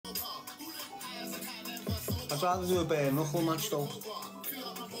I'd rather do a bare knuckle match though.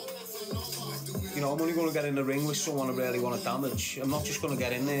 You know, I'm only going to get in the ring with someone I really want to damage. I'm not just going to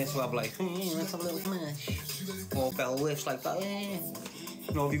get in there to have like, let's have a little match. Or bell whiffs like that.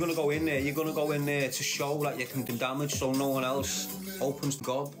 You know, if you're going to go in there, you're going to go in there to show that you can do damage so no one else opens the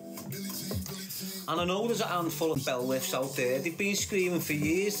gob. And I know there's a handful of bell whiffs out there. They've been screaming for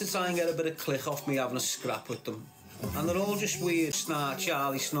years to try and get a bit of click off me having a scrap with them. And they're all just weird, snart,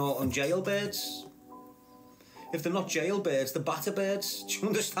 Charlie, snort and jailbirds. If they're not jailbirds, they're batterbirds. Do you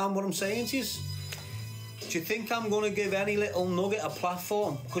understand what I'm saying to you? Do you think I'm going to give any little nugget a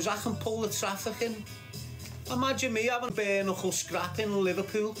platform? Because I can pull the traffic in. Imagine me having a bare knuckle scrap in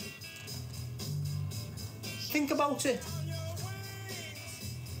Liverpool. Think about it.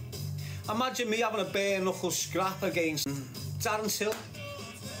 Imagine me having a bare knuckle scrap against Darren.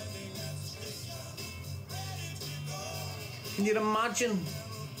 Can you imagine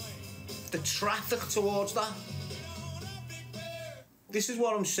the traffic towards that? This is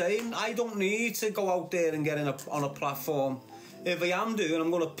what I'm saying. I don't need to go out there and get on a platform. If I am doing, I'm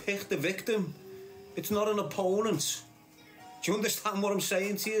going to pick the victim. It's not an opponent. Do you understand what I'm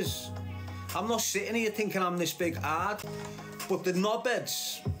saying to you? I'm not sitting here thinking I'm this big hard. But the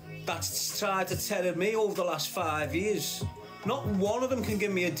knobheads that's tried to terror me over the last 5 years, not one of them can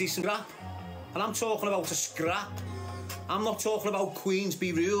give me a decent scrap. And I'm talking about a scrap. I'm not talking about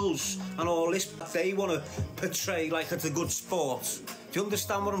Queensby rules and all this they want to portray like it's a good sport. Do you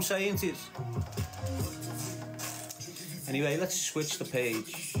understand what I'm saying to you? Anyway, let's switch the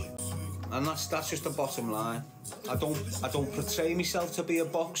page. And that's just the bottom line. I don't portray myself to be a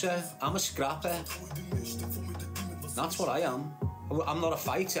boxer. I'm a scrapper. That's what I am. I'm not a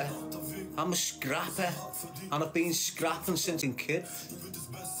fighter. I'm a scrapper. And I've been scrapping since I'm a kid.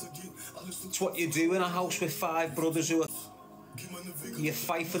 It's what you do in a house with 5 brothers who are... You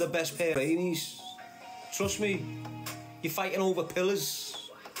fight for the best pair of brainies. Trust me. You're fighting over pillars.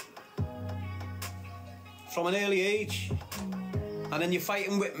 From an early age. And then you're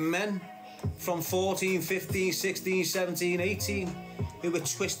fighting with men from 14, 15, 16, 17, 18 who were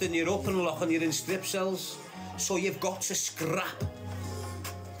twisting you up and locking you in strip cells. So you've got to scrap.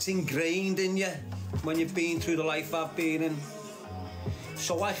 It's ingrained in you when you've been through the life I've been in.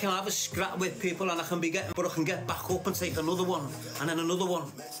 So I can have a scrap with people and I can get back up and take another one and then another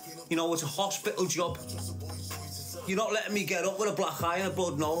one. You know, it's a hospital job. You're not letting me get up with a black eye and a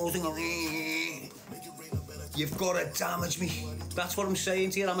blood nose and go, you've got to damage me. That's what I'm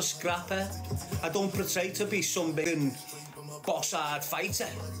saying to you. I'm a scrapper. I don't portray to be some big boss hard fighter.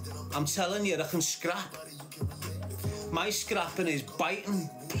 I'm telling you, I can scrap. My scrapping is biting,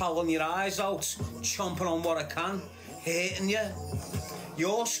 ploughing your eyes out, chomping on what I can, hating you.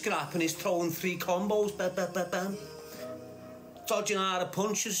 Your scrapping is throwing 3 combos, bam, bam, bam, bam. Dodging out of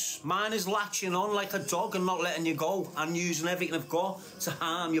punches. Mine is latching on like a dog and not letting you go and using everything I've got to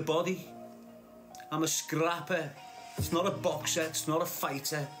harm your body. I'm a scrapper. It's not a boxer, it's not a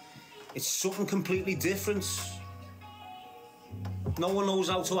fighter. It's something completely different. No one knows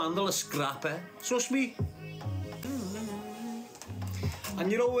how to handle a scrapper. Trust me.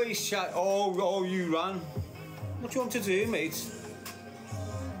 And you're always chat, oh, you ran. What do you want to do, mate?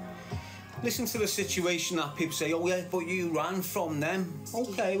 Listen to the situation that people say, oh yeah, but you ran from them.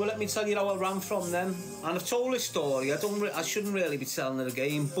 Okay, well let me tell you how I ran from them. And I've told this story, I shouldn't really be telling it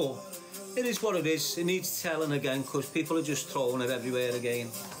again, but it is what it is. It needs telling again because people are just throwing it everywhere again.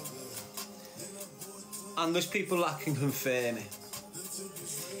 And there's people that can confirm it.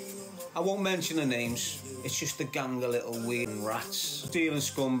 I won't mention the names. It's just a gang of little weird rats stealing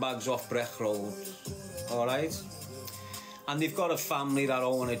scumbags off Breck Road. Alright? And they've got a family that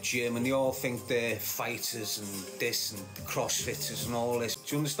own a gym and they all think they're fighters and this and crossfitters and all this.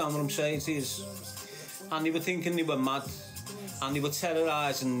 Do you understand what I'm saying to you? And they were thinking they were mad and they were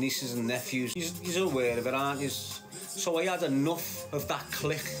terrorising nieces and nephews. You're aware of it, aren't you? So I had enough of that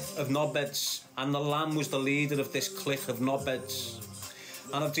clique of knobheads and the Lamb was the leader of this clique of knobheads.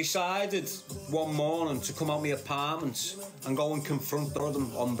 And I've decided one morning to come out of my apartment and go and confront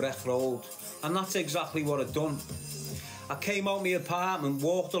them on Breck Road. And that's exactly what I've done. I came out of my apartment,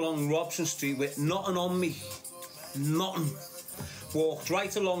 walked along Robson Street with nothing on me. Nothing. Walked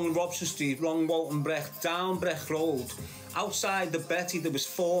right along Robson Street, along Walton Breck, down Breck Road. Outside the Betty, there was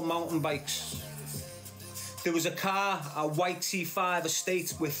 4 mountain bikes. There was a car, a white T5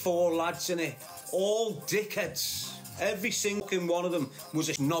 estate with 4 lads in it. All dickheads. Every single one of them was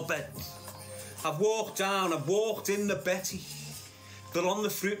a knobhead. I've walked down, I've walked in the Betty. They're on the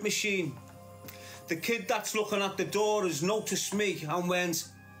fruit machine. The kid that's looking at the door has noticed me and went,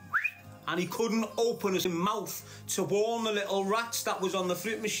 and he couldn't open his mouth to warn the little rats that was on the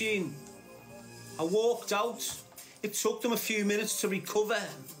fruit machine. I walked out. It took them a few minutes to recover.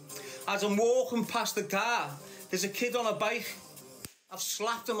 As I'm walking past the car, there's a kid on a bike. I've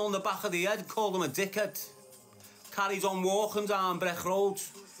slapped him on the back of the head, called him a dickhead. Carried on walking down Breck Road.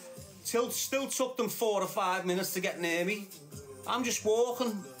 Still took them 4 or 5 minutes to get near me. I'm just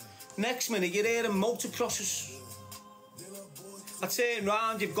walking. Next minute, you're hearing motocrossers. I turn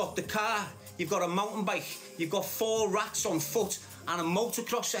round, you've got the car, you've got a mountain bike, you've got 4 rats on foot and a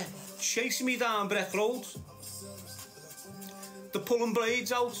motocrosser chasing me down Breck Road. They're pulling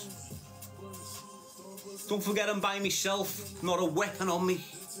blades out. Don't forget I'm by myself, not a weapon on me.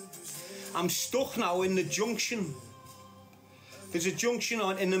 I'm stuck now in the junction. There's a junction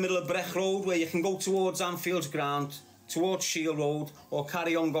in the middle of Breck Road where you can go towards Anfield's ground, towards Shield Road, or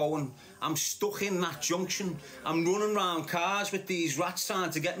carry on going. I'm stuck in that junction. I'm running round cars with these rats trying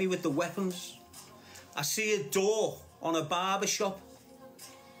to get me with the weapons. I see a door on a barber shop.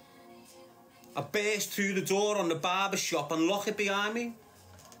 I burst through the door on the barber shop and lock it behind me.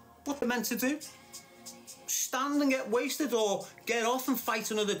 What am I meant to do? Stand and get wasted, or get off and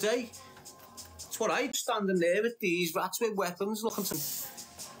fight another day? That's what I'm standing there with these rats with weapons looking to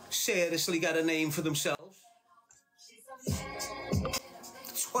seriously get a name for themselves.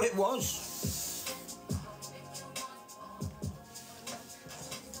 That's what it was.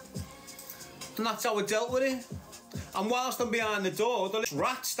 And that's how I dealt with it. And whilst I'm behind the door, the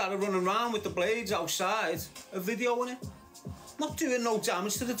rats that are running around with the blades outside are videoing it. Not doing no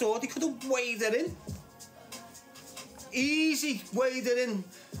damage to the door. They could have waded in. Easy, waded in.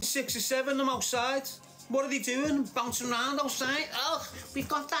 6 or 7 of them outside. What are they doing? Bouncing around outside? Oh, we've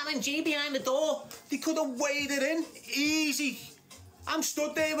got Darren G behind the door. They could have waded in. Easy. I'm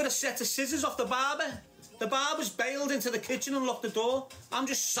stood there with a set of scissors off the barber. The barber's bailed into the kitchen and locked the door. I'm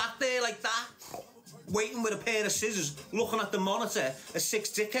just sat there like that, waiting with a pair of scissors, looking at the monitor as 6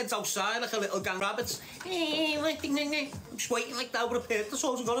 dickheads outside like a little gang of rabbits. I'm just waiting like that with a pair. That's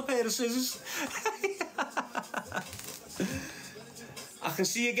all I've got, a pair of scissors. I can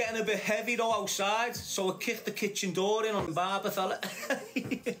see you getting a bit heavy though outside, so I kicked the kitchen door in on the barber fella.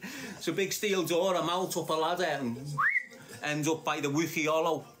 It's a big steel door. I'm out up a ladder and ends up by the Wookie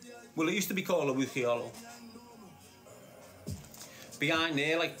Hollow. Well, it used to be called a Wookie Hollow. Behind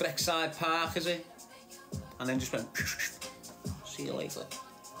there, like Breckside Park, is it? And then just went, see you later.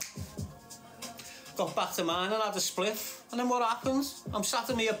 Got back to mine and had a spliff. And then what happens? I'm sat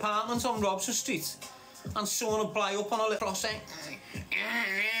in my apartment on Robson Street, and someone will fly up on a little crossing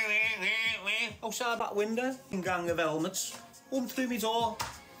outside that window, in gang of helmets, come through my door.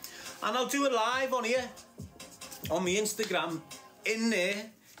 And I'll do it live on here, on my Instagram, in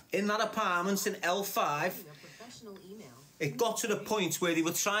there, in that apartment in L5. It got to the point where they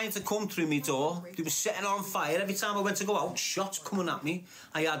were trying to come through my door. They were setting on fire. Every time I went to go out, shots coming at me.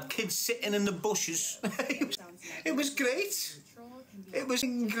 I had kids sitting in the bushes. It was great. It was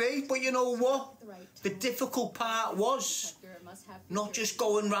great, but you know what? The difficult part was not just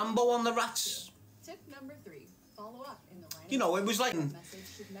going Rambo on the rats. Tip number 3. Follow up in the line. You know, it was like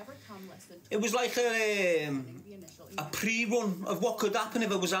a pre-run of what could happen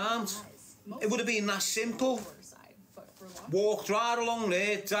if I was armed. It would have been that simple. Walked right along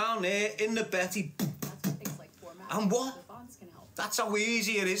there, down there, in the Betty, and what? That's how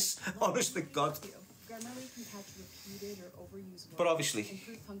easy it is, honest to God. But obviously,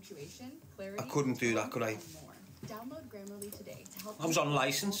 I couldn't do that, could I? I was on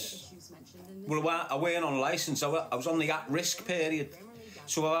licence. Well, I weren't on licence, I was on the at-risk period.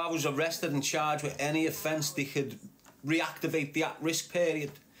 So if I was arrested and charged with any offence, they could reactivate the at-risk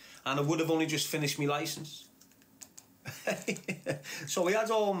period, and I would have only just finished my licence. So we had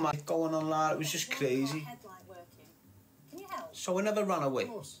all my going on like, it was just crazy. So I never ran away. Of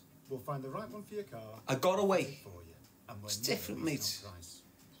course, we'll find the right one for your car. I got away. It's different, mate.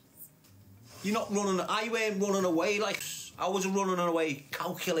 You're not running. I weren't running away like I was running away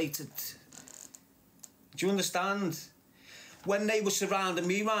calculated. Do you understand? When they were surrounding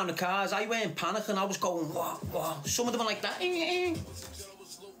me around the cars, I weren't panicking. I was going, what? Some of them were like that. Do you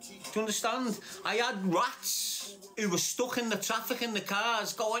understand? I had rats who were stuck in the traffic in the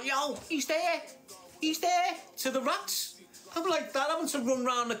cars going, yo, he's there, to the rats. I'm like that, having to run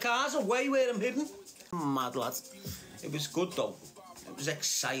round the cars away where I'm hidden. Mad lad. It was good though. It was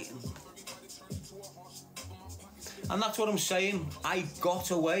exciting. And that's what I'm saying. I got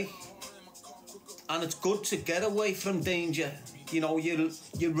away. And it's good to get away from danger. You know,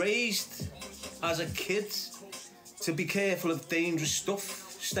 you're raised as a kid to be careful of dangerous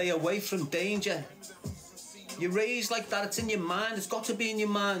stuff. Stay away from danger. You're raised like that, it's in your mind, it's got to be in your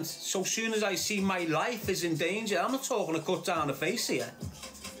mind. So soon as I see my life is in danger, I'm not talking to cut down the face here.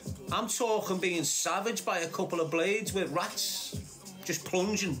 I'm talking being savaged by a couple of blades with rats just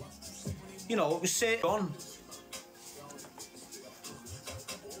plunging. You know, it was set on.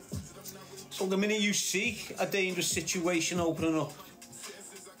 So the minute you see a dangerous situation opening up,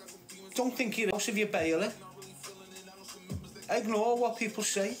 don't think you're out if you bail it. Ignore what people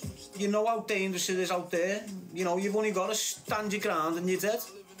say. You know how dangerous it is out there. You know, you've only got to stand your ground and you're dead.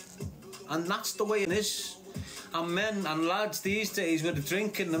 And that's the way it is. And men and lads these days with the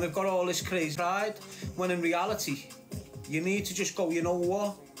drinking and they've got all this crazy pride, when in reality, you need to just go, you know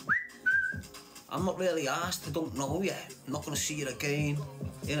what? I'm not really asked, I don't know yet. I'm not going to see you again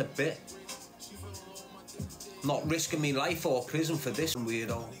in a bit. Not risking my life or prison for this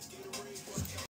weirdo.